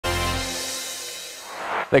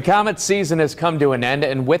The Komets season has come to an end,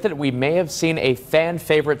 and with it, we may have seen a fan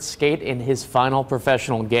favorite skate in his final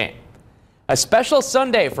professional game. A special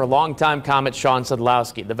Sunday for longtime Komet Shawn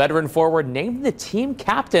Szydlowski. The veteran forward named the team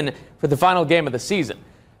captain for the final game of the season.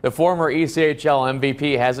 The former ECHL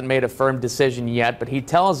MVP hasn't made a firm decision yet, but he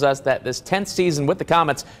tells us that this 10th season with the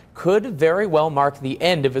Komets could very well mark the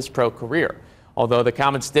end of his pro career. Although the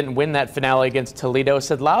Komets didn't win that finale against Toledo,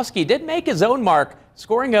 Szydlowski did make his own mark,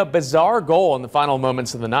 scoring a bizarre goal in the final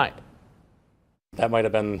moments of the night. That might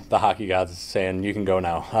have been the hockey gods saying, you can go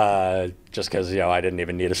now. Just because, I didn't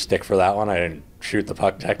even need a stick for that one. I didn't shoot the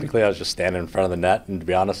puck technically. I was just standing in front of the net. And to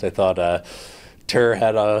be honest, I thought Tur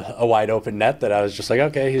had a wide open net that I was just like,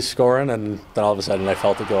 okay, he's scoring. And then all of a sudden I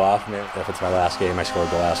felt it go off. And if it's my last game, I scored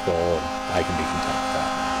the last goal. And I can be content with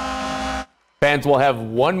that. Fans will have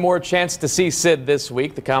one more chance to see Sid this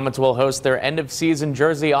week. The Komets will host their end-of-season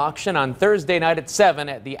jersey auction on Thursday night at 7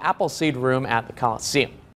 at the Appleseed Room at the Coliseum.